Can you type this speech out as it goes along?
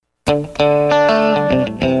Welcome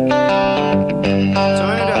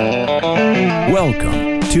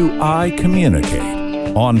to I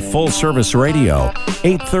Communicate on Full Service Radio,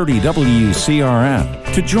 830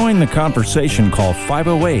 WCRN. To join the conversation, call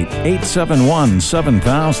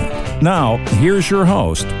 508-871-7000. Now, here's your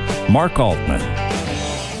host, Mark Altman.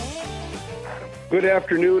 Good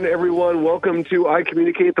afternoon, everyone. Welcome to I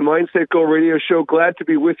Communicate, the Mindset Goal radio show. Glad to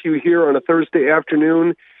be with you here on a Thursday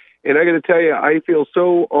afternoon. And I got to tell you, I feel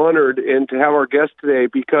so honored and to have our guest today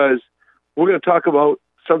because we're going to talk about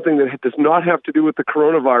something that does not have to do with the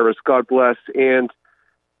coronavirus, God bless. And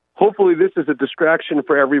hopefully this is a distraction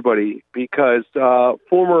for everybody because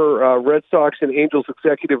former Red Sox and Angels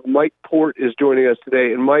executive Mike Port is joining us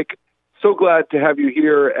today. And Mike, so glad to have you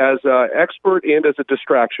here as an expert and as a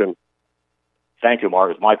distraction. Thank you,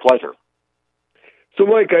 Mark. It's my pleasure. So,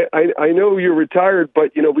 Mike, I know you're retired,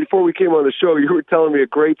 but, you know, before we came on the show, you were telling me a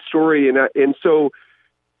great story. And so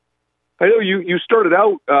I know you started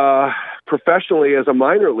out professionally as a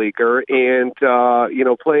minor leaguer and, you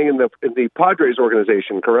know, playing in the Padres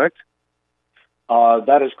organization, correct?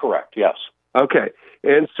 That is correct, yes. Okay.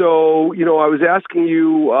 And so, you know, I was asking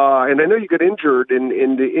you, and I know you got injured,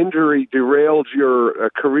 and the injury derailed your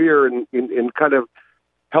career and kind of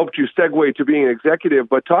helped you segue to being an executive,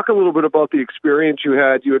 but talk a little bit about the experience you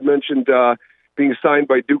had. You had mentioned being signed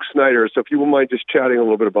by Duke Snider, so if you wouldn't mind just chatting a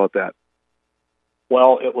little bit about that.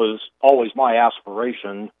 Well, it was always my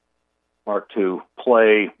aspiration, Mark, to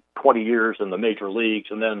play 20 years in the major leagues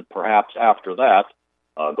and then perhaps after that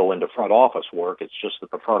go into front office work. It's just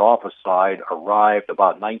that the front office side arrived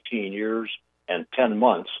about 19 years and 10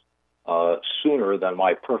 months sooner than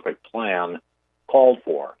my perfect plan called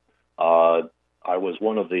for. I was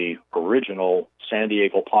one of the original San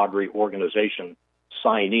Diego Padre organization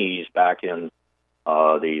signees back in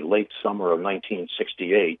the late summer of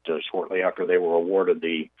 1968, shortly after they were awarded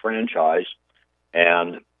the franchise,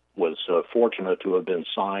 and was fortunate to have been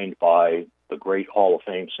signed by the great Hall of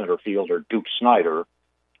Fame center fielder Duke Snider,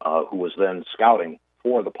 who was then scouting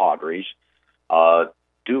for the Padres.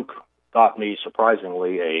 Duke got me,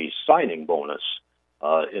 surprisingly, a signing bonus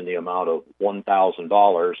in the amount of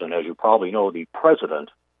 $1,000. And as you probably know, the president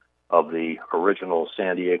of the original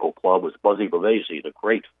San Diego club was Buzzy Bavasi, the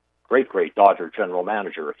great Dodger general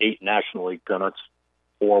manager, 8 National League pennants,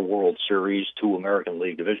 4 World Series, 2 American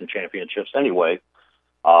League Division championships. Anyway,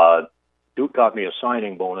 Duke got me a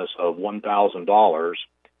signing bonus of $1,000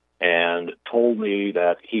 and told me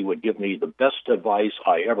that he would give me the best advice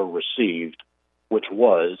I ever received, which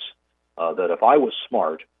was that if I was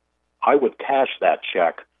smart, I would cash that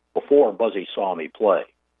check before Buzzy saw me play.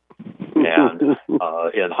 And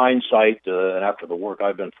in hindsight, and after the work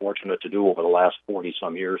I've been fortunate to do over the last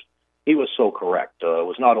 40-some years, he was so correct. It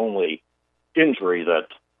was not only injury that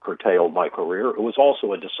curtailed my career, it was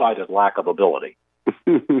also a decided lack of ability.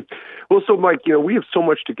 Well, so, Mike, you know, we have so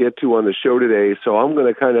much to get to on the show today, so I'm going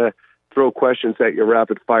to kind of throw questions at you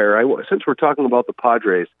rapid fire. Since we're talking about the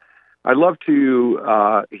Padres, I'd love to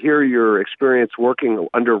hear your experience working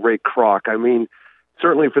under Ray Kroc. I mean,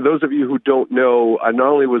 certainly for those of you who don't know, not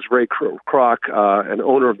only was Ray Kroc an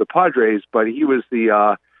owner of the Padres, but he was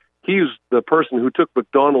the person who took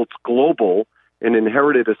McDonald's global and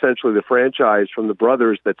inherited essentially the franchise from the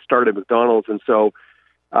brothers that started McDonald's. And so,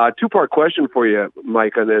 two-part question for you,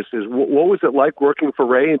 Mike, on this is: what was it like working for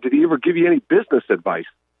Ray, and did he ever give you any business advice?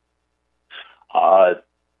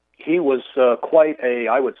 He was quite a,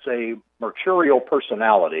 I would say, mercurial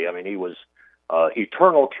personality. I mean, he was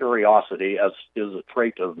eternal curiosity, as is a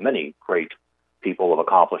trait of many great people of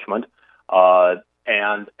accomplishment.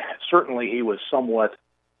 And certainly he was somewhat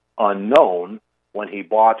unknown when he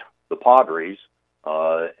bought the Padres.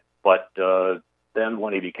 But then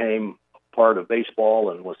when he became part of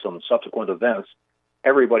baseball and with some subsequent events,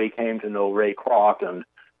 everybody came to know Ray Kroc and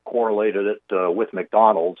correlated it with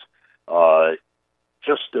McDonald's.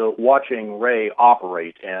 Just watching Ray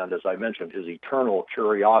operate, and as I mentioned, his eternal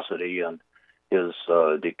curiosity and his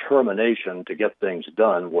determination to get things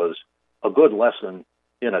done was a good lesson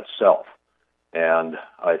in itself. And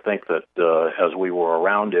I think that as we were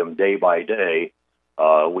around him day by day,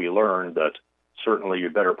 we learned that certainly you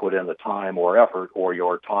better put in the time or effort, or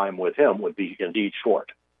your time with him would be indeed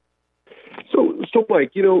short. So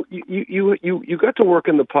Mike, you know, you got to work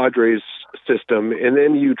in the Padres system, and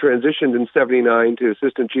then you transitioned in '79 to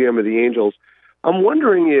assistant GM of the Angels. I'm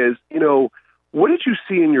wondering you know, what did you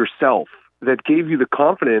see in yourself that gave you the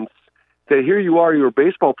confidence that here you are, you're a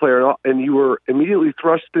baseball player, and you were immediately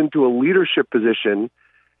thrust into a leadership position?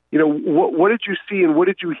 You know, what did you see and what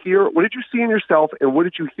did you hear? What did you see in yourself, and what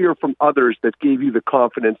did you hear from others that gave you the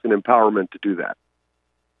confidence and empowerment to do that?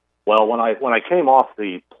 Well, when I came off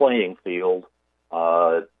the playing field,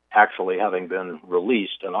 actually having been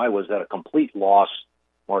released, and I was at a complete loss,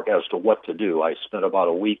 Mark, as to what to do. I spent about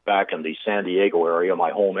a week back in the San Diego area,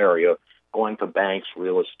 my home area, going to banks,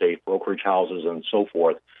 real estate, brokerage houses, and so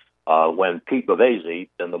forth, when Pete Bavesi,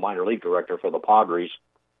 then the minor league director for the Padres,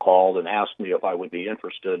 called and asked me if I would be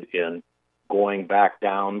interested in going back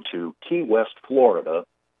down to Key West, Florida,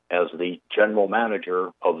 as the general manager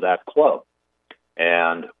of that club.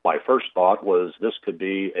 And my first thought was this could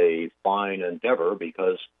be a fine endeavor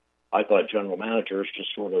because I thought general managers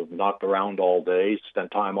just sort of knocked around all day,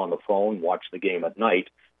 spent time on the phone, watched the game at night.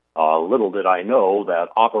 Little did I know that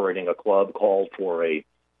operating a club called for a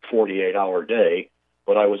 48-hour day,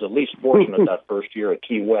 but I was at least fortunate that first year at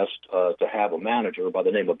Key West to have a manager by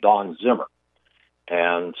the name of Don Zimmer.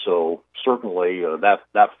 And so certainly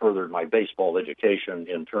that furthered my baseball education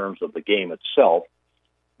in terms of the game itself.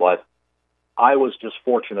 But I was just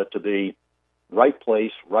fortunate to be right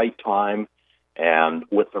place, right time, and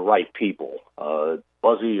with the right people.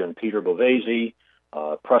 Buzzy and Peter Bavesi,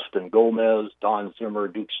 Preston Gomez, Don Zimmer,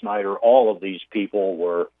 Duke Snyder, all of these people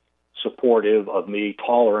were supportive of me,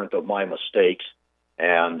 tolerant of my mistakes.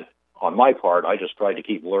 And on my part, I just tried to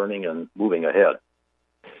keep learning and moving ahead.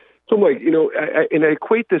 So, Mike, I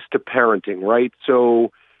equate this to parenting, right?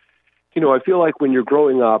 So, I feel like when you're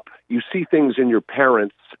growing up, you see things in your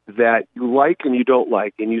parents that you like and you don't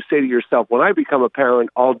like. And you say to yourself, when I become a parent,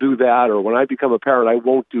 I'll do that. Or when I become a parent, I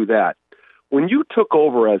won't do that. When you took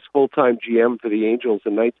over as full-time GM for the Angels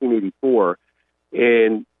in 1984,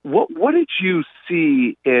 and what did you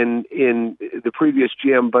see in the previous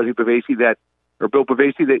GM, Bill Bavesi,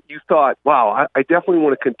 that you thought, wow, I definitely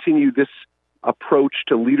want to continue this approach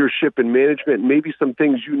to leadership and management, maybe some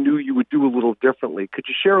things you knew you would do a little differently? Could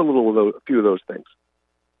you share a few of those things?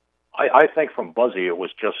 I think from Buzzy, it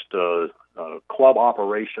was just club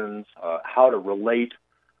operations, how to relate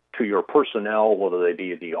to your personnel, whether they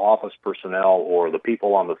be the office personnel or the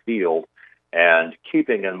people on the field, and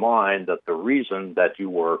keeping in mind that the reason that you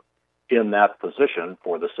were in that position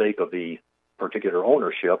for the sake of the particular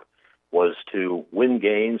ownership was to win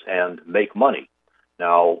games and make money.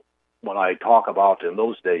 Now, when I talk about in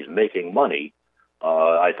those days making money,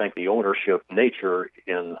 I think the ownership nature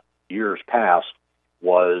in years past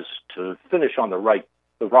was to finish on the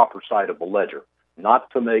proper side of the ledger, not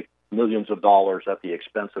to make millions of dollars at the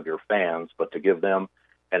expense of your fans, but to give them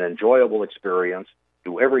an enjoyable experience,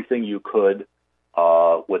 do everything you could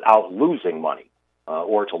without losing money,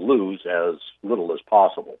 or to lose as little as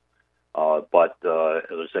possible. But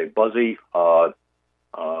as I say, Buzzy,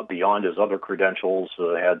 beyond his other credentials,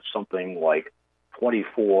 had something like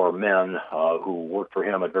 24 men who worked for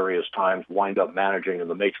him at various times wind up managing in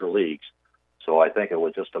the major leagues. So I think it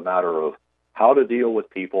was just a matter of how to deal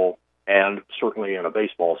with people, and certainly in a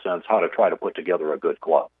baseball sense, how to try to put together a good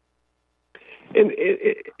club.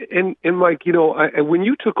 And Mike, when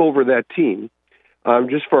you took over that team,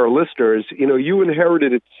 just for our listeners, you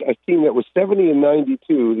inherited a team that was 70-92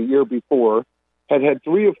 the year before, had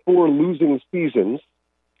 3 or 4 losing seasons.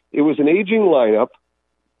 It was an aging lineup,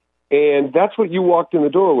 and that's what you walked in the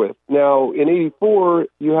door with. Now, in 84,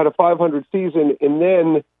 you had a 500 season, and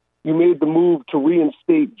then you made the move to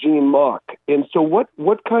reinstate Gene Mauch. And so what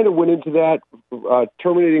kind of went into that,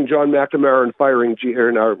 terminating John McNamara and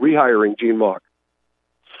rehiring Gene Mauch?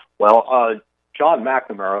 Well, John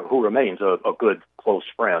McNamara, who remains a good close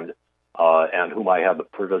friend, and whom I had the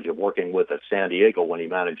privilege of working with at San Diego when he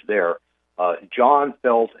managed there, John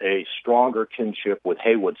felt a stronger kinship with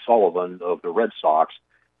Haywood Sullivan of the Red Sox,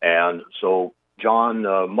 and so John,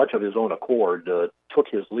 much of his own accord, took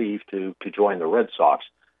his leave to join the Red Sox.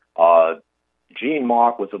 Gene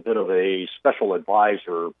Mauch was a bit of a special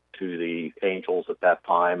advisor to the Angels at that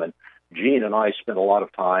time, and Gene and I spent a lot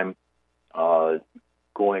of time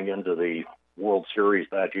going into the World Series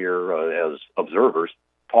that year as observers,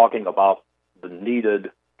 talking about the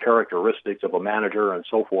needed characteristics of a manager and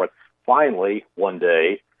so forth. Finally, one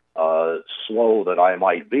day, slow that I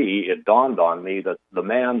might be, it dawned on me that the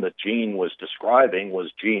man that Gene was describing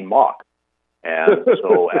was Gene Mauch. And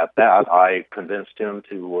so at that, I convinced him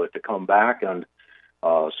to come back. And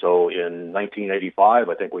so in 1985,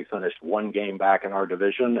 I think we finished 1 game back in our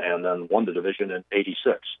division and then won the division in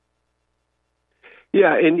 86.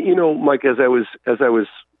 Yeah, and Mike, as I was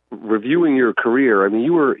reviewing your career, I mean,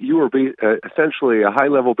 you were essentially a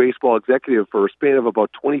high-level baseball executive for a span of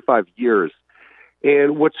about 25 years.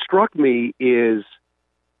 And what struck me is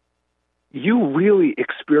you really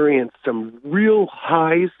experienced some real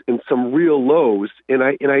highs and some real lows. And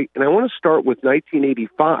I want to start with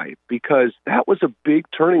 1985 because that was a big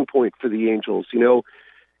turning point for the Angels.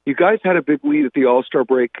 You guys had a big lead at the All-Star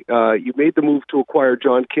break. You made the move to acquire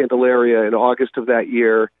John Candelaria in August of that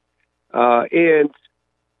year. And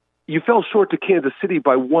you fell short to Kansas City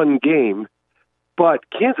by one game. But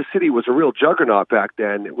Kansas City was a real juggernaut back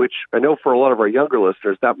then, which I know for a lot of our younger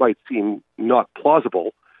listeners, that might seem not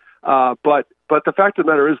plausible. But the fact of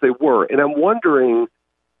the matter is they were. And I'm wondering,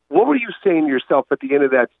 what were you saying to yourself at the end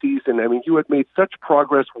of that season? I mean, you had made such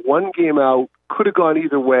progress, one game out, could have gone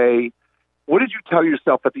either way. What did you tell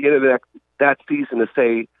yourself at the end of that season to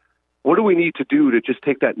say, what do we need to do to just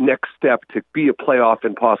take that next step to be a playoff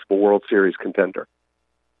and possible World Series contender?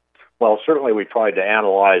 Well, certainly we tried to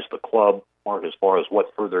analyze the club, Mark, as far as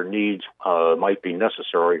what further needs might be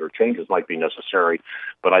necessary or changes might be necessary.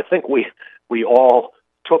 But I think we all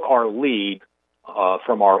took our lead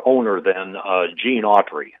from our owner then, Gene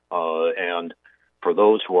Autry. And for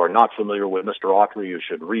those who are not familiar with Mr. Autry, you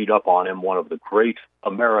should read up on him, one of the great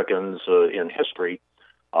Americans in history.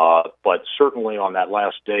 But certainly on that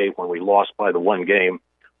last day when we lost by the one game,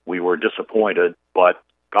 we were disappointed. But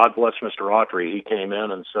God bless Mr. Autry. He came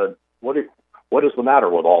in and said, what is the matter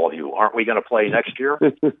with all of you? Aren't we going to play next year?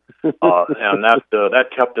 And that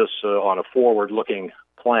kept us on a forward-looking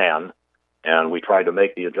plan, and we tried to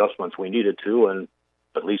make the adjustments we needed to, and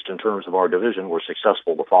at least in terms of our division, we're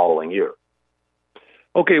successful the following year.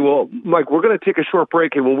 Okay, well, Mike, we're going to take a short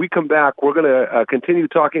break, and when we come back, we're going to continue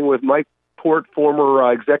talking with Mike Port,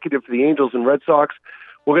 former executive for the Angels and Red Sox.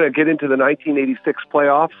 We're going to get into the 1986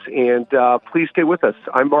 playoffs, and please stay with us.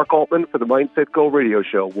 I'm Mark Altman for the Mindset Go radio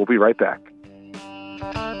show. We'll be right back.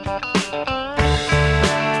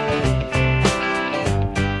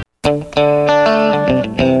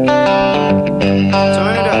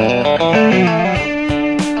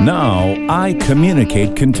 Now, I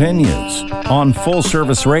Communicate continues on Full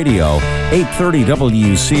Service Radio, 830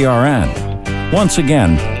 WCRN. Once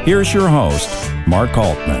again, here's your host, Mark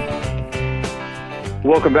Altman.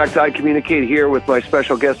 Welcome back to I Communicate here with my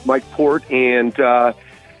special guest, Mike Port. And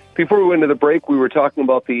before we went into the break, we were talking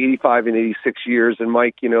about the 85 and 86 years. And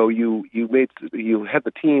Mike, you know, you had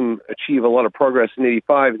the team achieve a lot of progress in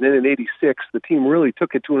 85. And then in 86, the team really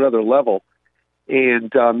took it to another level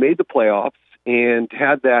and made the playoffs and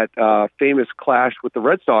had that famous clash with the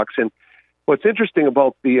Red Sox. And what's interesting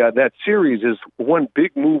about that series is one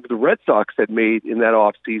big move the Red Sox had made in that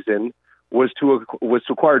offseason was to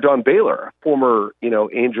acquire Don Baylor, a former,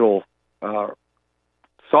 Angel,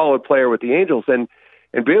 solid player with the Angels. And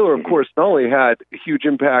Baylor, of course, not only had a huge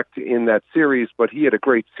impact in that series, but he had a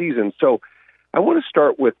great season. So I want to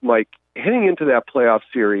start with, Mike, heading into that playoff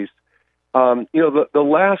series, the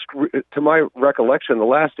last, to my recollection, the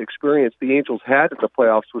last experience the Angels had in the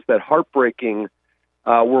playoffs was that heartbreaking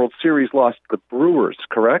World Series loss to the Brewers,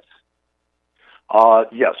 correct?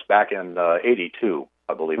 Yes, back in 82.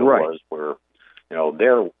 I believe it right. was, where,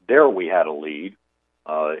 there we had a lead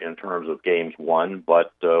in terms of games won,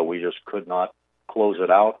 but we just could not close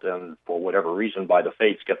it out, and for whatever reason, by the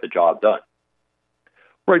fates, get the job done.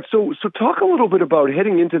 Right. So talk a little bit about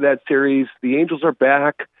heading into that series. The Angels are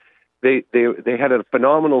back. They had a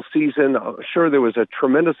phenomenal season. Sure, there was a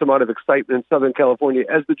tremendous amount of excitement in Southern California.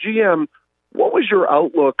 As the GM, what was your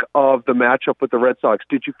outlook of the matchup with the Red Sox?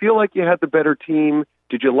 Did you feel like you had the better team?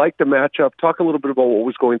 Did you like the matchup? Talk a little bit about what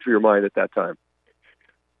was going through your mind at that time.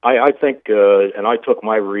 I think, and I took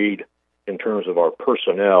my read in terms of our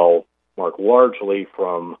personnel, Mark, largely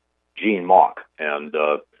from Gene Mauch. And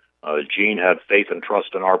Gene had faith and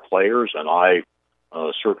trust in our players, and I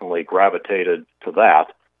certainly gravitated to that.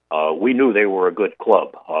 We knew they were a good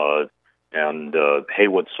club. And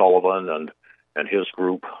Haywood Sullivan and his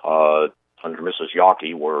group under Mrs.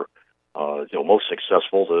 Yockey were most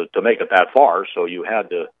successful to make it that far, so you had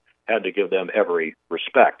to give them every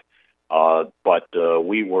respect. But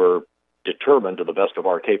we were determined to the best of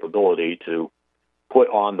our capability to put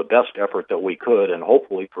on the best effort that we could and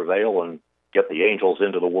hopefully prevail and get the Angels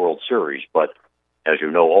into the World Series. But as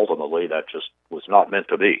you know, ultimately that just was not meant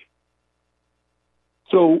to be.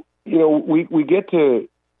 So, we get to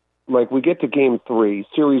Game 3.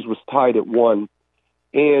 Series was tied at 1.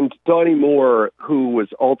 And Donnie Moore, who was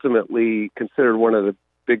ultimately considered one of the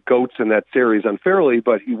big goats in that series, unfairly,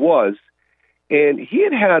 but he was. And he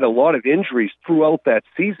had a lot of injuries throughout that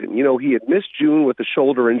season. He had missed June with a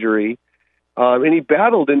shoulder injury, and he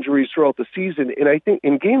battled injuries throughout the season. And I think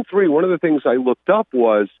in Game 3, one of the things I looked up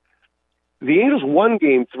was the Angels won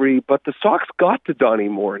Game 3, but the Sox got to Donnie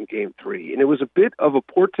Moore in Game 3. And it was a bit of a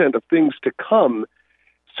portent of things to come.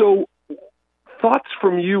 So thoughts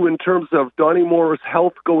from you in terms of Donnie Moore's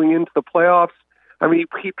health going into the playoffs? I mean,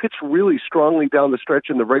 he pitched really strongly down the stretch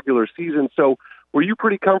in the regular season. So were you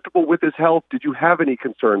pretty comfortable with his health? Did you have any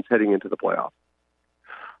concerns heading into the playoffs?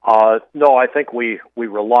 No, I think we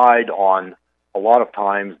relied on a lot of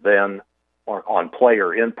times then on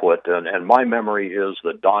player input, and my memory is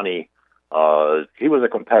that Donnie, he was a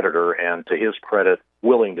competitor, and to his credit,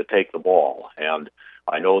 willing to take the ball. And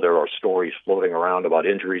I know there are stories floating around about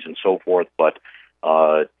injuries and so forth, but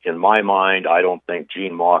in my mind, I don't think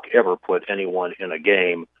Gene Mauch ever put anyone in a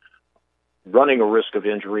game running a risk of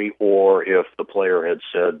injury, or if the player had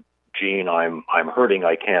said, Gene, I'm hurting,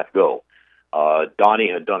 I can't go.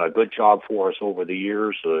 Donnie had done a good job for us over the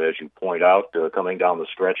years. As you point out, coming down the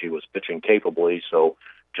stretch, he was pitching capably. So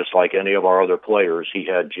just like any of our other players, he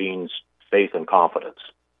had Gene's faith and confidence.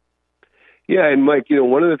 Yeah, and Mike,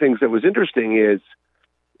 one of the things that was interesting is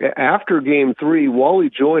after Game 3, Wally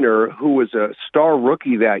Joyner, who was a star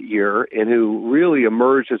rookie that year and who really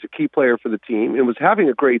emerged as a key player for the team and was having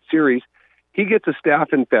a great series, he gets a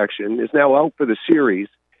staph infection, is now out for the series.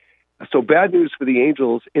 So bad news for the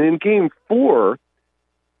Angels. And in Game 4,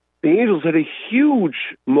 the Angels had a huge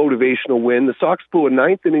motivational win. The Sox blew a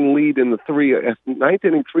ninth inning lead in the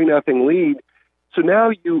 3-0 lead. So now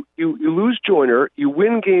you lose Joyner, you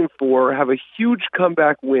win Game 4, have a huge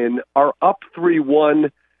comeback win, are up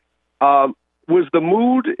 3-1. Was the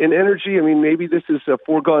mood and energy, maybe this is a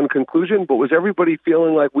foregone conclusion, but was everybody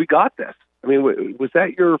feeling like we got this? Was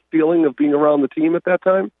that your feeling of being around the team at that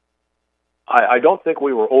time? I don't think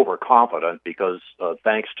we were overconfident because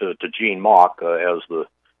thanks to Gene Mauch as the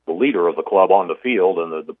leader of the club on the field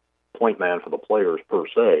and the point man for the players per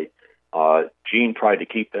se, Gene tried to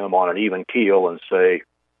keep them on an even keel and say,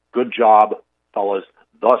 good job, fellas,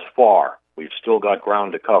 thus far. We've still got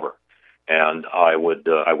ground to cover. And I would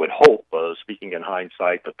hope, speaking in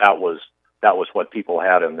hindsight, that was what people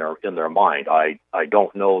had in their mind. I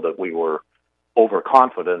don't know that we were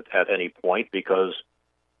overconfident at any point because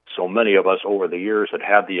so many of us over the years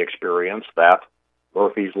had the experience that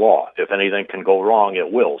Murphy's Law. If anything can go wrong,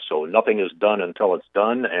 it will. So nothing is done until it's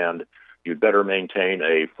done, and you'd better maintain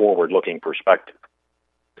a forward-looking perspective.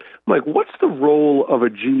 Mike, what's the role of a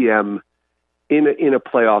GM in a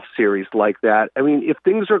playoff series like that? If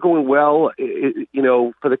things are going well,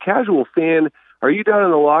 for the casual fan, are you down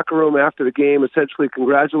in the locker room after the game essentially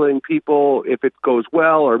congratulating people if it goes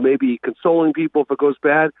well or maybe consoling people if it goes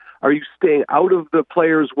bad? Are you staying out of the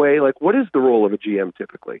player's way? What is the role of a GM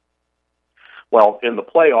typically? Well, in the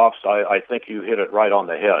playoffs, I think you hit it right on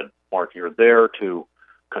the head, Mark. You're there to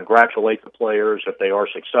congratulate the players if they are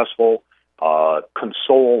successful,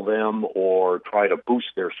 console them, or try to boost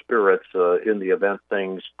their spirits in the event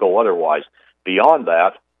things go otherwise. Beyond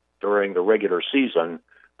that, during the regular season,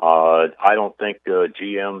 I don't think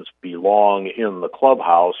GMs belong in the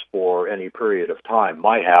clubhouse for any period of time.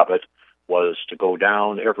 My habit was to go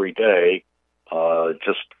down every day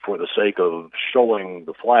just for the sake of showing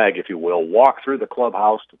the flag, if you will, walk through the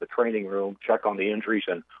clubhouse to the training room, check on the injuries,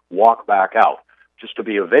 and walk back out, just to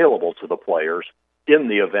be available to the players in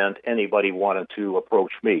the event anybody wanted to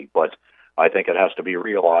approach me. But I think it has to be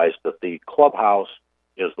realized that the clubhouse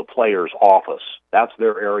is the player's office. That's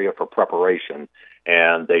their area for preparation,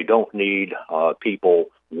 and they don't need people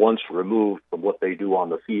once removed from what they do on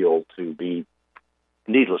the field to be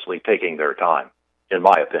needlessly taking their time, in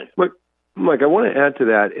my opinion. Mike, I want to add to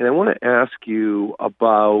that, and I want to ask you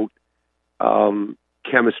about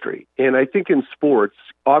chemistry. And I think in sports,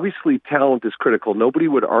 obviously talent is critical. Nobody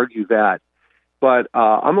would argue that. But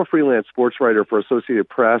I'm a freelance sports writer for Associated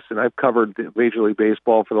Press, and I've covered Major League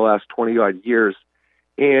Baseball for the last 20-odd years.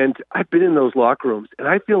 And I've been in those locker rooms, and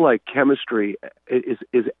I feel like chemistry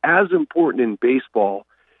is as important in baseball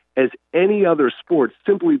as any other sport,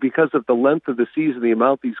 simply because of the length of the season, the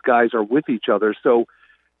amount these guys are with each other. So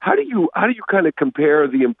how do you kind of compare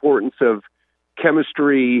the importance of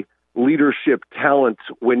chemistry, leadership, talent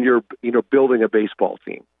when you're building a baseball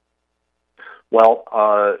team? Well,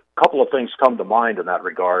 a couple of things come to mind in that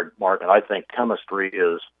regard, Mark, and I think chemistry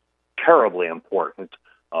is terribly important.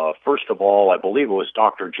 First of all, I believe it was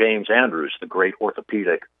Dr. James Andrews, the great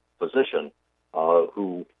orthopedic physician,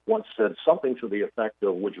 who once said something to the effect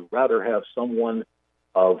of, would you rather have someone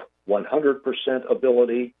of 100%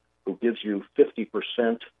 ability who gives you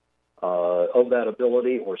 50% of that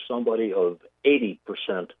ability, or somebody of 80%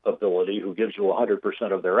 ability who gives you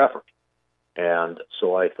 100% of their effort? And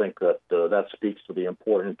so I think that that speaks to the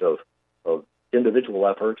importance of individual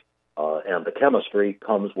effort, and the chemistry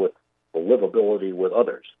comes with the livability with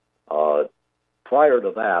others. Prior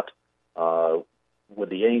to that, with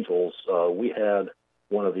the Angels, we had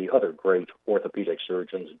one of the other great orthopedic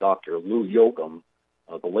surgeons, Dr. Lou Yoakum.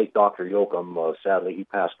 The late Dr. Yoakum, sadly, he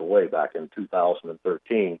passed away back in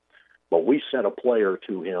 2013. But we sent a player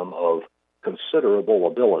to him of considerable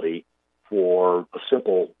ability for a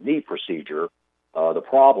simple knee procedure, The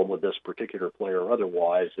problem with this particular player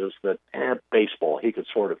otherwise is that baseball, he could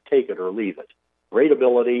sort of take it or leave it. Great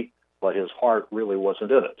ability, but his heart really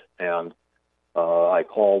wasn't in it. And I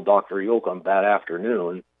called Dr. Yoakum that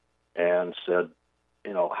afternoon and said,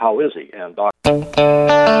 how is he? And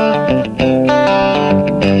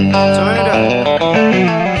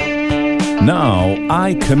Now,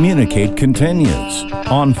 I Communicate continues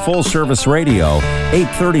on Full Service Radio,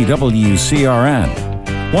 830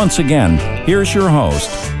 WCRN. Once again, here's your host,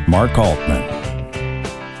 Mark Altman.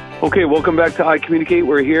 Okay, welcome back to I Communicate.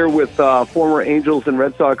 We're here with former Angels and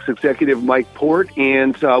Red Sox executive Mike Port,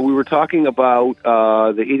 and we were talking about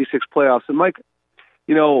the 86 playoffs. And Mike,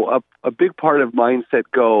 a big part of Mindset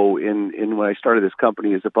Go in when I started this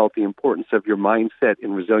company is about the importance of your mindset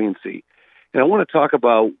and resiliency. And I want to talk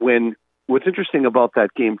about what's interesting about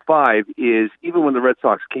that Game 5 is even when the Red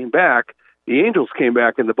Sox came back, the Angels came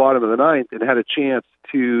back in the bottom of the ninth and had a chance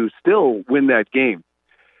to still win that game.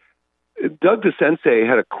 Doug DeCinces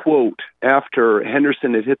had a quote after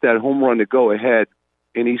Henderson had hit that home run to go ahead,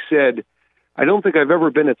 and he said, "I don't think I've ever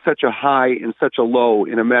been at such a high and such a low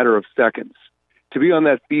in a matter of seconds. To be on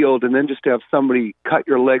that field and then just to have somebody cut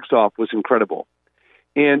your legs off was incredible."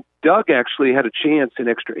 And Doug actually had a chance in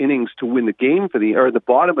extra innings to win the game the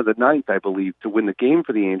bottom of the ninth, I believe, to win the game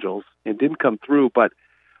for the Angels, and didn't come through. But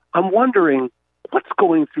I'm wondering what's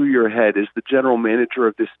going through your head as the general manager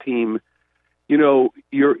of this team.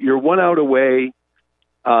 You're 1 out away.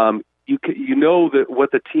 You know that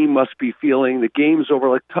what the team must be feeling. The game's over.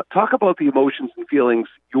 Like, talk about the emotions and feelings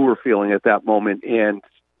you were feeling at that moment, and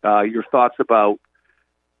your thoughts about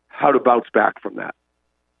how to bounce back from that.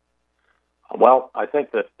 Well, I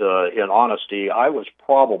think that in honesty, I was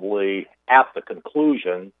probably at the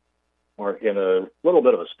conclusion or in a little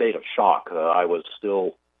bit of a state of shock. I was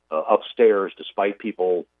still upstairs despite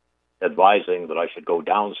people advising that I should go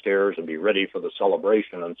downstairs and be ready for the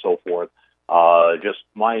celebration and so forth. Just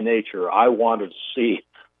my nature, I wanted to see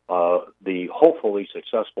the hopefully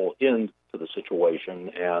successful end to the situation,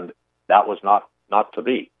 and that was not to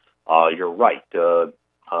be. You're right.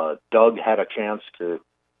 Doug had a chance to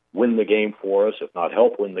win the game for us, if not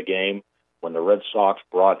help win the game, when the Red Sox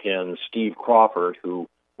brought in Steve Crawford, who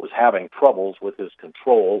was having troubles with his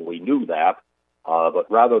control. We knew that.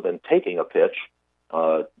 But rather than taking a pitch,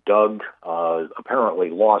 Doug apparently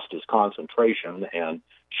lost his concentration and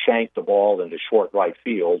shanked the ball into short right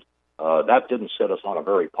field. That didn't set us on a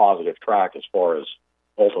very positive track as far as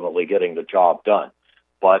ultimately getting the job done.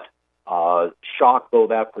 But shock though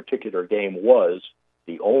that particular game was,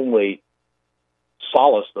 the only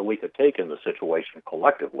solace that we could take in the situation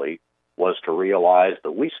collectively was to realize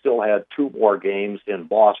that we still had 2 more games in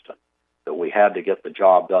Boston, that we had to get the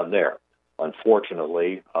job done there.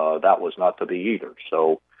 Unfortunately, that was not to be either.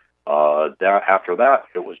 So after that,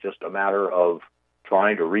 it was just a matter of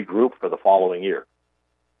trying to regroup for the following year.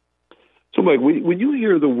 So, Mike, when you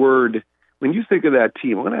hear the word, when you think of that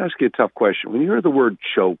team, I'm going to ask you a tough question. When you hear the word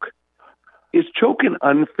choke, is choke an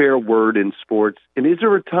unfair word in sports? And is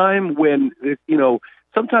there a time when,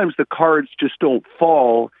 sometimes the cards just don't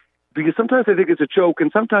fall? Because sometimes I think it's a choke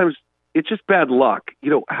and sometimes it's just bad luck.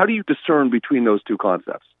 How do you discern between those two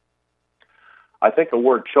concepts? I think the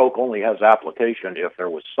word choke only has application if there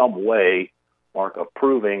was some way, Mark, of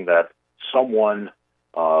proving that someone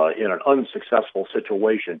in an unsuccessful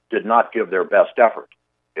situation did not give their best effort.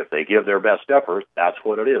 If they give their best effort, that's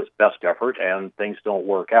what it is, best effort, and things don't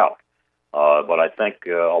work out. But I think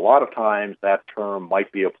a lot of times that term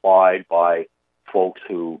might be applied by folks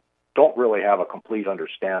who don't really have a complete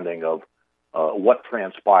understanding of what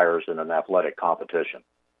transpires in an athletic competition.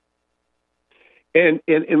 And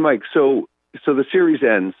Mike, so the series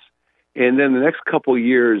ends, and then the next couple of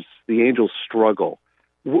years, the Angels struggle.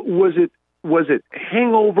 Was it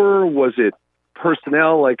hangover? Was it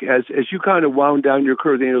personnel? Like as you kind of wound down your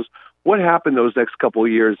career with the Angels, what happened those next couple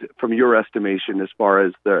of years from your estimation as far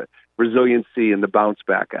as the resiliency and the bounce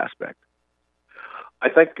back aspect? I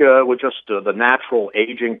think with just the natural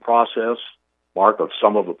aging process, Mark, of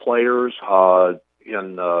some of the players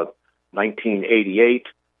in 1988.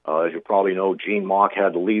 As you probably know, Gene Mauch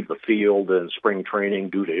had to leave the field in spring training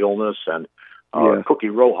due to illness, and Cookie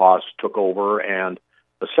Rojas took over and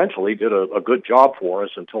essentially did a good job for us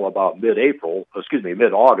until about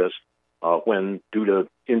mid-August, when due to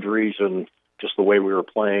injuries and just the way we were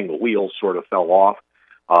playing, the wheels sort of fell off.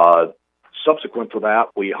 Subsequent to that,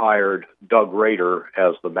 we hired Doug Rader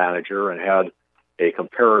as the manager and had a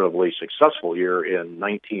comparatively successful year in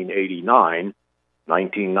 1989.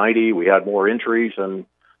 1990, we had more injuries, and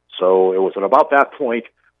so it was at about that point,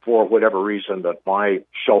 for whatever reason, that my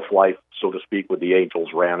shelf life, so to speak, with the Angels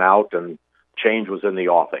ran out and change was in the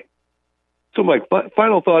offing. So, Mike,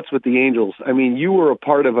 final thoughts with the Angels. I mean, you were a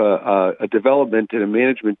part of a development and a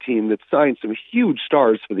management team that signed some huge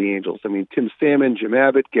stars for the Angels. I mean, Tim Salmon, Jim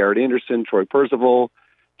Abbott, Garrett Anderson, Troy Percival,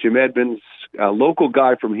 Jim Edmonds, a local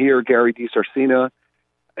guy from here, Gary DiSarcina.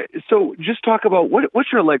 So just talk about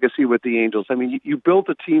what's your legacy with the Angels? I mean, you built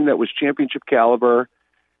a team that was championship caliber.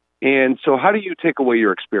 And so how do you take away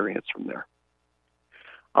your experience from there?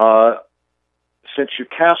 Since you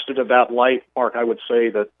cast it in that light, Mark, I would say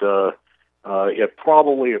that it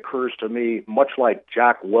probably occurs to me much like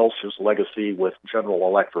Jack Welch's legacy with General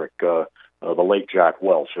Electric, the late Jack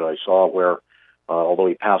Welch. I saw where, although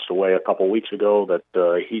he passed away a couple of weeks ago,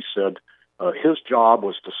 that he said his job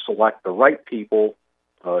was to select the right people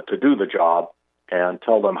to do the job and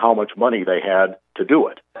tell them how much money they had to do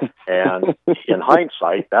it. And in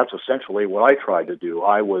hindsight, that's essentially what I tried to do.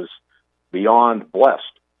 I was beyond blessed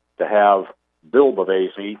to have Bill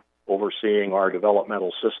Bavasi overseeing our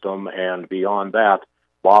developmental system, and beyond that,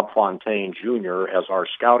 Bob Fontaine Jr. as our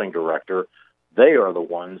scouting director. They are the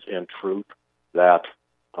ones, in truth, that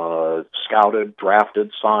scouted,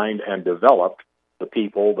 drafted, signed, and developed the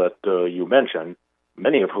people that you mentioned,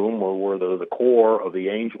 many of whom were the core of the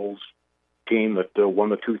Angels team that won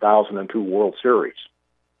the 2002 World Series.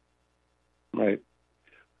 Right.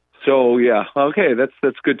 So, yeah, okay,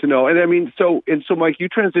 that's good to know. And I mean, so Mike, you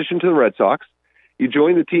transitioned to the Red Sox. You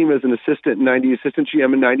joined the team as an assistant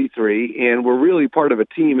GM in 93, and were really part of a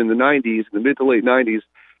team in the 90s, the mid to late 90s,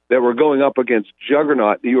 that were going up against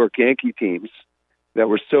juggernaut New York Yankee teams that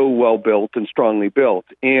were so well built and strongly built.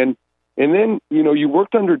 And then, you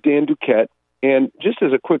worked under Dan Duquette. And just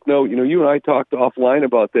as a quick note, you and I talked offline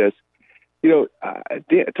about this.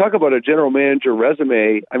 Talk about a general manager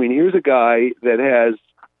resume. I mean, here's a guy that has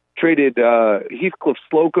traded Heathcliff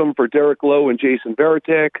Slocum for Derek Lowe and Jason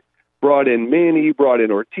Varitek, brought in Manny, brought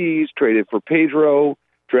in Ortiz, traded for Pedro,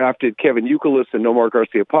 drafted Kevin Youkilis and Nomar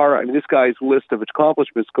Garciaparra. I mean, this guy's list of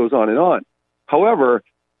accomplishments goes on and on. However,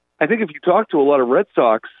 I think if you talk to a lot of Red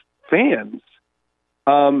Sox fans,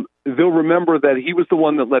 they'll remember that he was the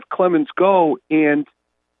one that let Clemens go, and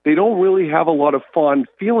they don't really have a lot of fond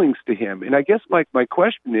feelings to him. And I guess my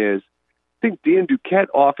question is, I think Dan Duquette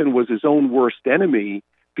often was his own worst enemy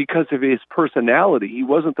because of his personality. He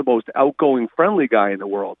wasn't the most outgoing, friendly guy in the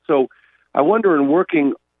world. So I wonder, in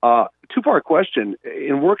working, two-part question,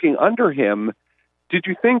 in working under him, did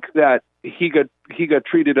you think that he got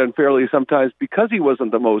treated unfairly sometimes because he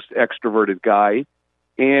wasn't the most extroverted guy?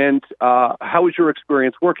 And how was your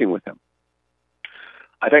experience working with him?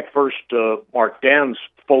 I think first, Mark, Dan's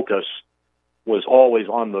focus was always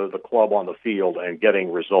on the club on the field and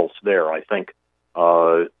getting results there. I think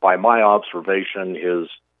by my observation, his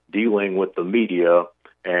dealing with the media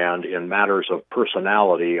and in matters of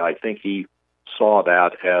personality, I think he saw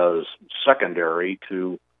that as secondary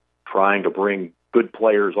to trying to bring good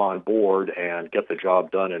players on board and get the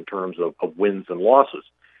job done in terms of wins and losses.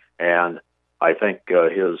 And I think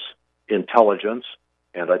his intelligence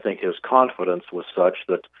and I think his confidence was such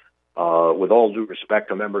that, with all due respect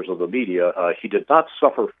to members of the media, he did not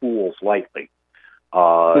suffer fools lightly.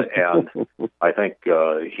 And I think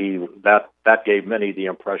that gave many the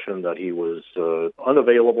impression that he was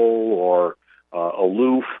unavailable or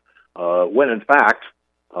aloof, when in fact,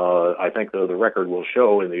 I think the record will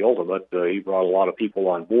show in the ultimate, he brought a lot of people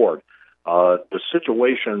on board. The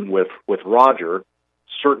situation with Roger,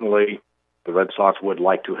 certainly the Red Sox would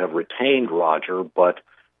like to have retained Roger, but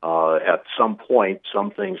at some point,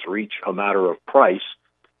 some things reach a matter of price,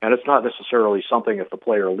 and it's not necessarily something if the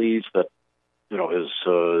player leaves that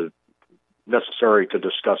is necessary to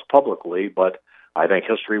discuss publicly, but I think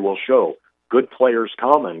history will show good players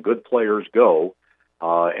come and good players go,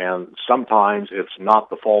 and sometimes it's not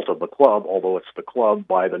the fault of the club, although it's the club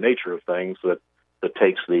by the nature of things that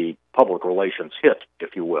takes the public relations hit,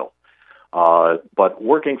 if you will. But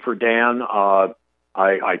working for Dan,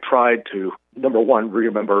 I tried to, number one,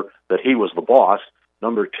 remember that he was the boss.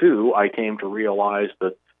 Number two, I came to realize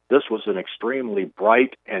that this was an extremely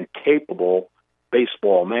bright and capable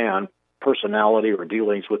baseball man, personality or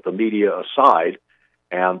dealings with the media aside,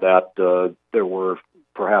 and that there were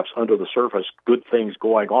perhaps under the surface good things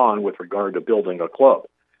going on with regard to building a club.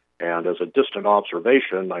 And as a distant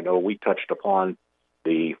observation, I know we touched upon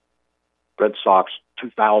the Red Sox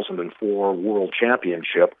 2004 World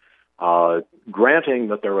Championship, granting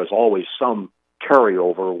that there is always some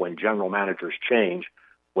carryover when general managers change.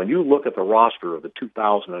 When you look at the roster of the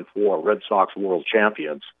 2004 Red Sox World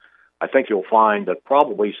Champions, I think you'll find that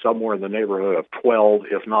probably somewhere in the neighborhood of 12,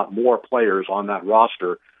 if not more players on that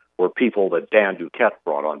roster were people that Dan Duquette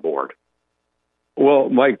brought on board. Well,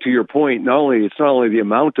 Mike, to your point, it's not only the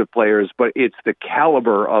amount of players, but it's the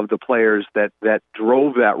caliber of the players that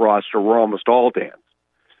drove that roster were almost all Dans.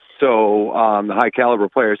 So the high caliber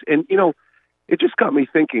players. And, it just got me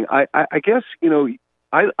thinking. I guess,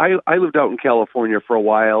 I lived out in California for a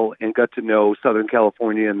while and got to know Southern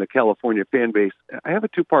California and the California fan base. I have a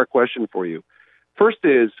two-part question for you. First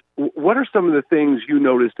is, what are some of the things you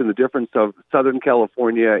noticed in the difference of Southern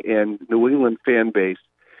California and New England fan base?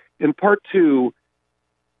 And part two,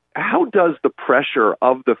 how does the pressure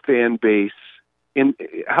of the fan base,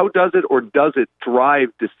 how does it or does it drive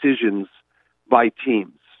decisions by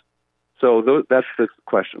teams? So that's the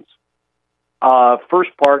questions.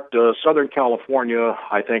 First part, Southern California,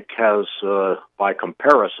 I think, has, by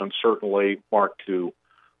comparison, certainly marked to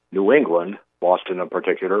New England, Boston in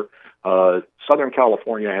particular. Southern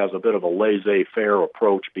California has a bit of a laissez-faire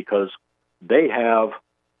approach because they have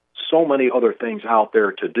so many other things out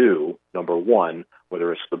there to do, number one,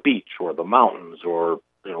 whether it's the beach or the mountains or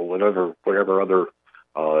whatever other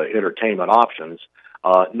entertainment options.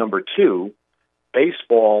 Number two,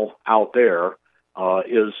 baseball out there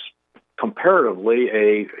is comparatively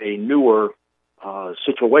a newer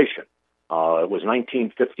situation. It was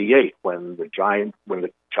 1958 when the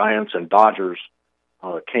Giants and Dodgers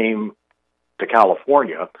came to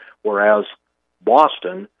California, whereas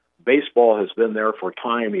Boston, baseball has been there for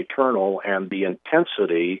time eternal, and the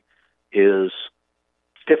intensity is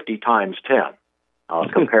 50 times 10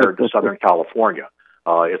 compared to Southern California.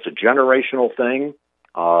 It's a generational thing.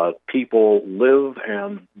 People live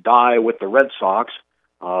and die with the Red Sox,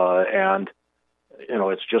 and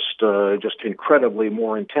it's just incredibly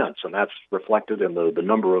more intense, and that's reflected in the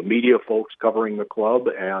number of media folks covering the club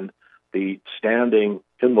and the standing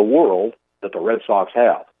in the world that the Red Sox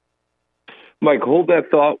have. Mike, hold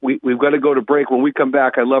that thought. We've got to go to break. When we come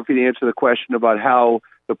back, I'd love for you to answer the question about how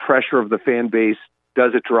the pressure of the fan base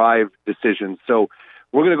does it drive decisions. So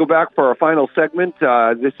we're going to go back for our final segment.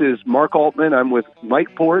 This is Mark Altman. I'm with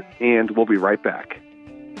Mike Port, and we'll be right back.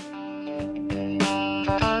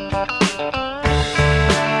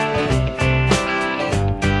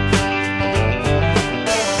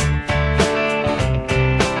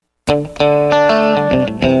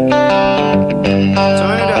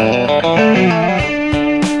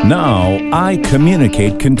 Now, I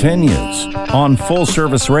Communicate continues on Full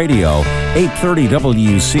Service Radio, 830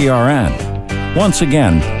 WCRN. Once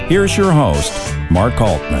again, here's your host, Mark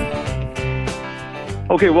Altman.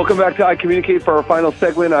 Okay, welcome back to I Communicate for our final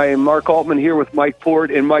segment. I am Mark Altman here with Mike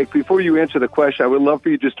Port. And Mike, before you answer the question, I would love for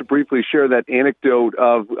you just to briefly share that anecdote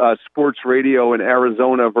of sports radio in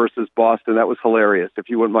Arizona versus Boston. That was hilarious, if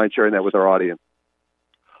you wouldn't mind sharing that with our audience.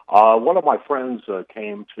 One of my friends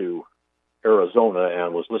came to Arizona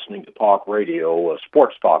and was listening to talk radio,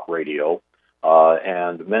 sports talk radio,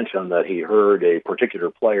 and mentioned that he heard a particular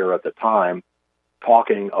player at the time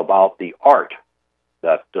talking about the art,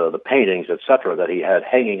 that the paintings, etc., that he had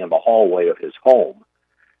hanging in the hallway of his home.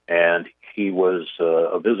 And he was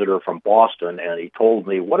a visitor from Boston, and he told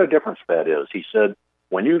me what a difference that is. He said,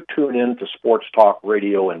 when you tune in to sports talk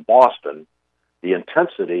radio in Boston, the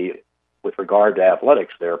intensity with regard to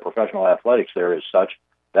athletics there, professional athletics there, is such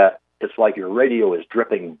that it's like your radio is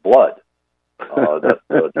dripping blood. That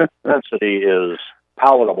the intensity is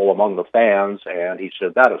palatable among the fans, and he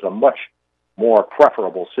said that is a much more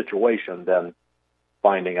preferable situation than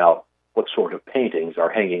finding out what sort of paintings are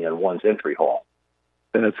hanging in one's entry hall.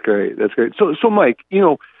 That's great. That's great. So Mike,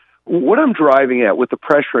 what I'm driving at with the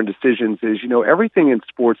pressure and decisions is, everything in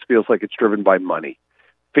sports feels like it's driven by money.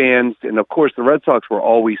 Fans, and of course the Red Sox were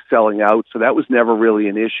always selling out, so that was never really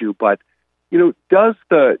an issue. But does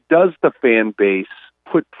the fan base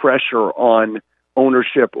put pressure on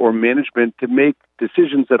ownership or management to make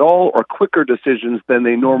decisions at all, or quicker decisions than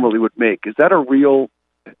they normally would make? Is that a real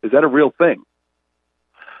thing?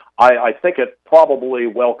 I think it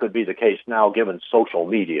probably could be the case now, given social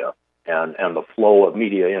media and the flow of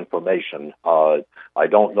media information. I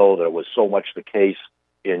don't know that it was so much the case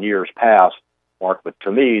in years past, Mark, but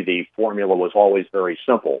to me, the formula was always very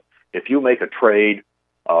simple. If you make a trade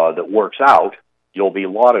that works out, you'll be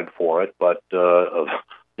lauded for it, but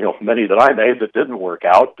many that I made that didn't work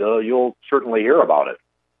out, you'll certainly hear about it.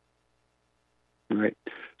 Right.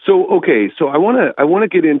 So I want to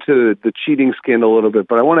get into the cheating scandal a little bit,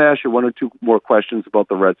 but I want to ask you one or two more questions about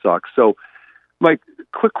the Red Sox. So, Mike,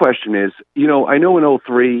 quick question is, I know in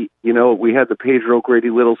 2003, we had the Pedro Grady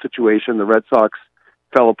Little situation. The Red Sox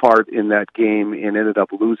fell apart in that game and ended up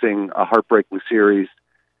losing a heartbreaking series.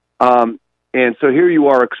 And so here you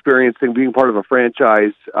are experiencing being part of a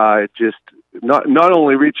franchise, just not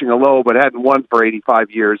only reaching a low, but hadn't won for 85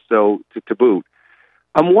 years, so to boot.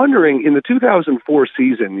 I'm wondering, in the 2004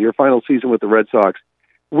 season, your final season with the Red Sox,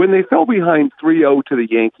 when they fell behind 3-0 to the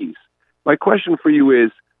Yankees, my question for you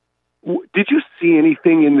is, did you see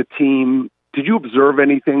anything in the team? Did you observe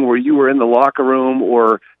anything where you were in the locker room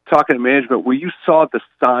or talking to management where you saw the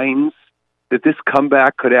signs that this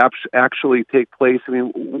comeback could actually take place? I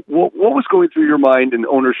mean, what was going through your mind and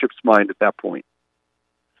ownership's mind at that point?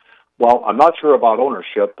 Well, I'm not sure about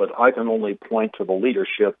ownership, but I can only point to the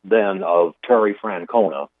leadership then of Terry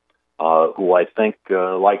Francona, who I think,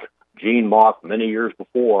 like Gene Mauch many years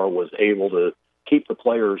before, was able to keep the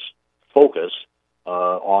players' focus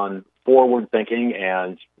on forward thinking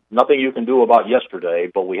and nothing you can do about yesterday,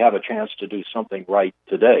 but we have a chance to do something right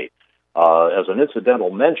today. As an incidental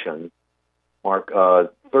mention, Mark,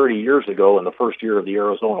 30 years ago in the first year of the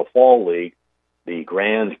Arizona Fall League, the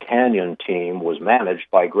Grand Canyon team was managed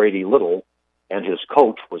by Grady Little, and his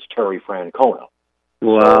coach was Terry Francona.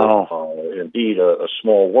 Wow! So, indeed, a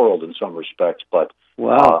small world in some respects. But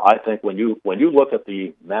wow, I think when you look at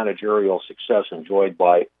the managerial success enjoyed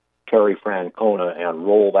by Terry Francona and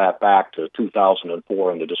roll that back to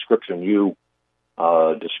 2004 in the description you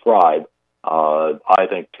describe, I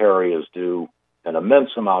think Terry is due an immense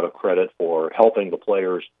amount of credit for helping the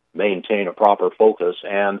players maintain a proper focus,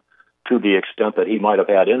 and to the extent that he might have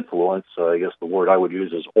had influence, I guess the word I would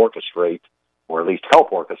use is orchestrate, or at least help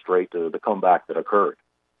orchestrate the comeback that occurred.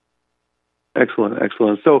 Excellent.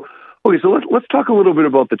 So, let's talk a little bit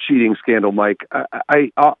about the cheating scandal, Mike.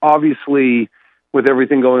 I obviously, with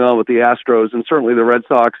everything going on with the Astros, and certainly the Red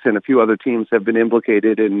Sox and a few other teams have been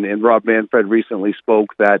implicated, and Rob Manfred recently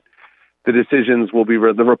spoke that the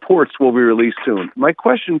the reports will be released soon. My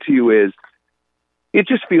question to you is, it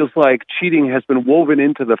just feels like cheating has been woven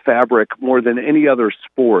into the fabric more than any other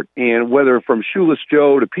sport. And whether from Shoeless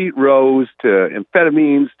Joe to Pete Rose to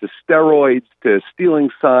amphetamines to steroids to stealing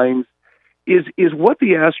signs, is what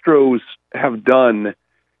the Astros have done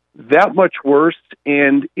that much worse?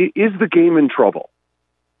 And is the game in trouble?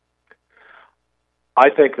 I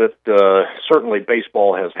think that certainly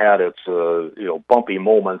baseball has had its bumpy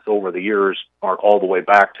moments over the years, all the way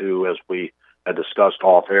back to, as we had discussed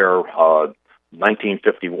off air,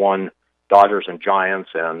 1951 Dodgers and Giants,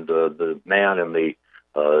 and the man in the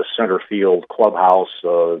center field clubhouse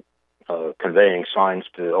conveying signs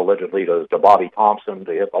allegedly to Bobby Thompson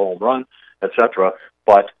to hit the home run, etc.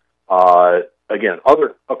 But again,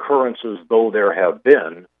 other occurrences, though there have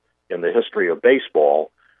been in the history of baseball,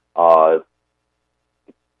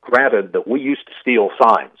 granted that we used to steal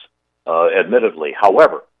signs, admittedly.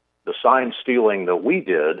 However, the sign stealing that we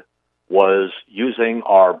did was using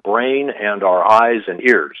our brain and our eyes and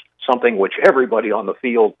ears, something which everybody on the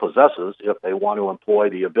field possesses if they want to employ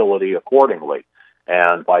the ability accordingly.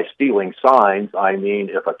 And by stealing signs, I mean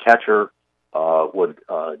if a catcher would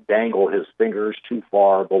dangle his fingers too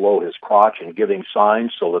far below his crotch and giving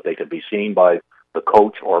signs so that they could be seen by the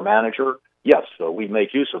coach or manager, yes, we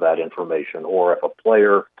make use of that information. Or if a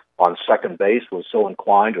player on second base was so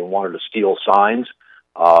inclined and wanted to steal signs,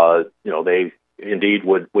 they indeed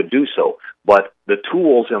would do so. But the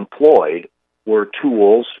tools employed were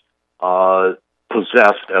tools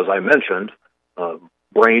possessed, as I mentioned,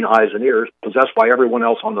 brain, eyes, and ears, possessed by everyone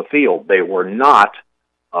else on the field. They were not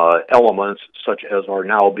elements such as are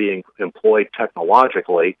now being employed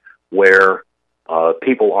technologically, where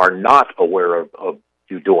people are not aware of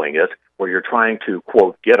you doing it, where you're trying to,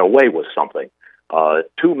 quote, get away with something.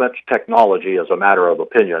 Too much technology, as a matter of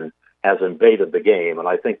opinion, has invaded the game, and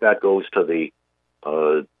I think that goes to the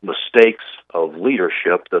mistakes of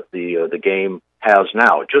leadership that the game has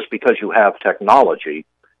now. Just because you have technology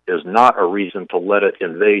is not a reason to let it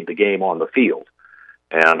invade the game on the field.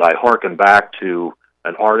 And I hearken back to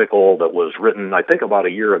an article that was written, I think, about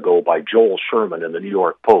a year ago by Joel Sherman in the New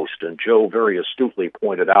York Post, and Joe very astutely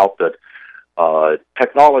pointed out that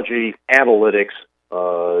technology, analytics,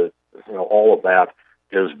 all of that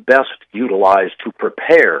is best utilized to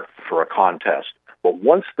prepare for a contest. But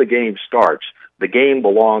once the game starts, the game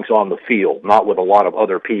belongs on the field, not with a lot of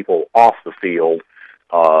other people off the field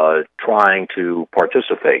trying to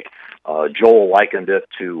participate. Joel likened it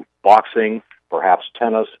to boxing, perhaps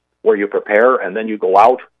tennis, where you prepare and then you go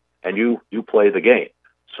out and you play the game.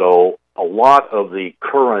 So a lot of the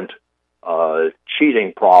current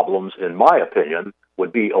cheating problems, in my opinion,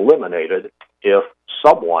 would be eliminated if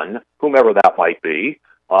someone, whomever that might be,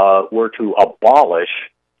 were to abolish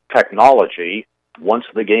technology once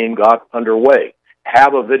the game got underway.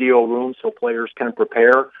 Have a video room so players can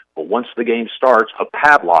prepare, but once the game starts, a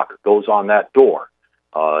padlock goes on that door.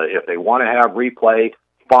 If they want to have replay,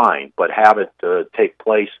 fine, but have it take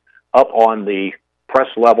place up on the press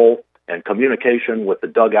level, and communication with the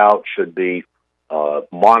dugout should be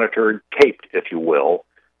monitored, taped, if you will,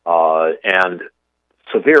 and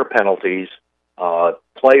severe penalties,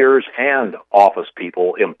 players and office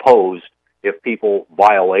people imposed if people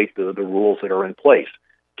violate the rules that are in place.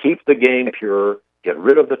 Keep the game pure, get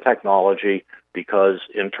rid of the technology, because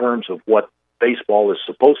in terms of what baseball is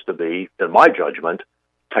supposed to be, in my judgment,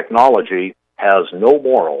 technology has no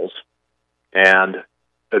morals. And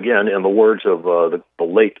again, in the words of the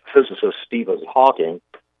late physicist Stephen Hawking,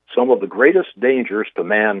 some of the greatest dangers to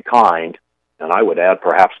mankind, and I would add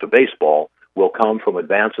perhaps to baseball, will come from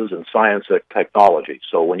advances in science and technology.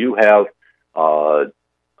 So when you have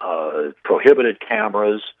prohibited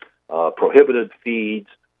cameras, prohibited feeds,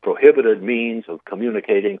 prohibited means of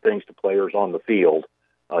communicating things to players on the field,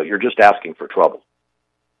 you're just asking for trouble.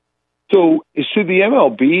 So should the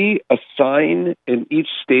MLB assign in each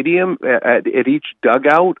stadium, at each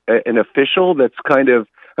dugout, an official that's kind of,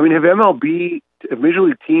 have Major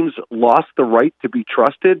League teams lost the right to be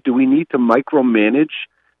trusted? Do we need to micromanage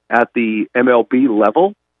at the MLB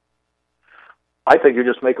level? I think you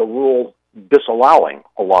just make a rule disallowing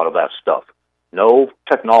a lot of that stuff. No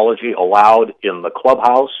technology allowed in the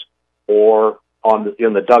clubhouse or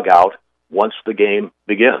in the dugout once the game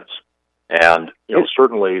begins. And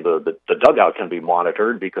certainly the dugout can be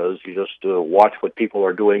monitored because you just watch what people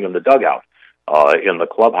are doing in the dugout. In the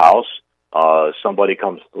clubhouse, somebody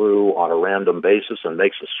comes through on a random basis and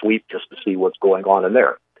makes a sweep just to see what's going on in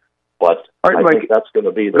there. But I think that's going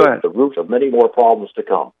to be the root of many more problems to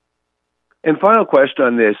come. And final question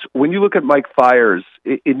on this. When you look at Mike Fiers,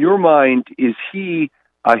 in your mind, is he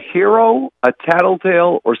a hero, a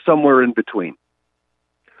tattletale, or somewhere in between?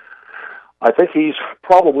 I think he's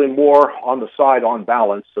probably more on the side on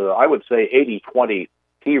balance. I would say 80-20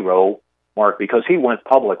 hero, Mark, because he went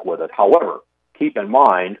public with it. However, keep in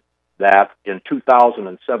mind that in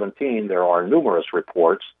 2017, there are numerous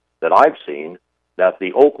reports that I've seen that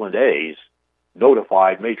the Oakland A's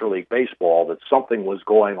notified Major League Baseball that something was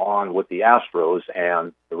going on with the Astros,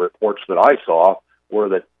 and the reports that I saw were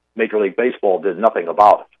that Major League Baseball did nothing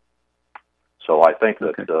about it. So I think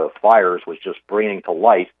that Fiers was just bringing to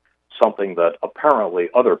light something that apparently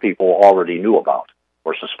other people already knew about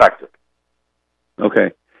or suspected.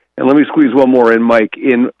 Okay. And let me squeeze one more in, Mike.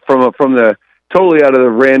 From the totally out of the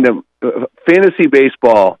random fantasy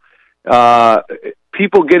baseball,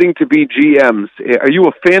 people getting to be GMs. Are you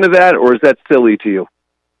a fan of that, or is that silly to you?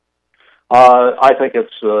 I think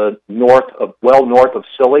it's north of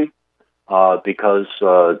silly, because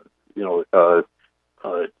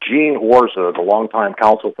Gene Orza, the longtime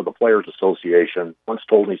counsel for the Players Association, once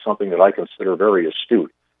told me something that I consider very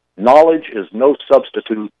astute. Knowledge is no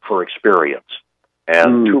substitute for experience.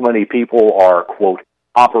 And too many people are, quote,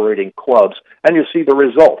 operating clubs, and you see the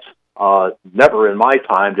results. Never in my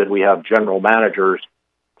time did we have general managers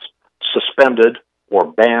suspended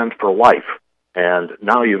or banned for life. And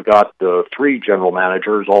now you've got 3 general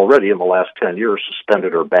managers already in the last 10 years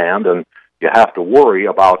suspended or banned, and you have to worry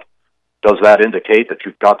about, does that indicate that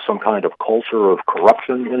you've got some kind of culture of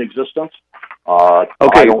corruption in existence? I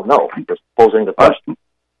don't know. Just posing the question.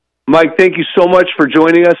 Mike, thank you so much for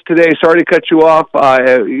joining us today. Sorry to cut you off.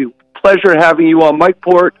 Pleasure having you on. Mike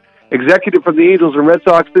Port, executive from the Angels and Red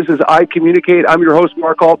Sox. This is I Communicate. I'm your host,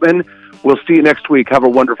 Mark Altman. We'll see you next week. Have a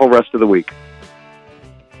wonderful rest of the week.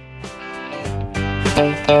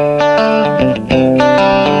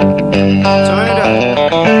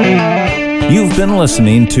 You've been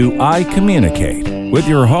listening to I Communicate with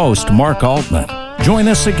your host, Mark Altman. Join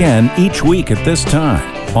us again each week at this time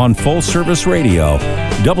on Full Service Radio,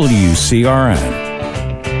 WCRN.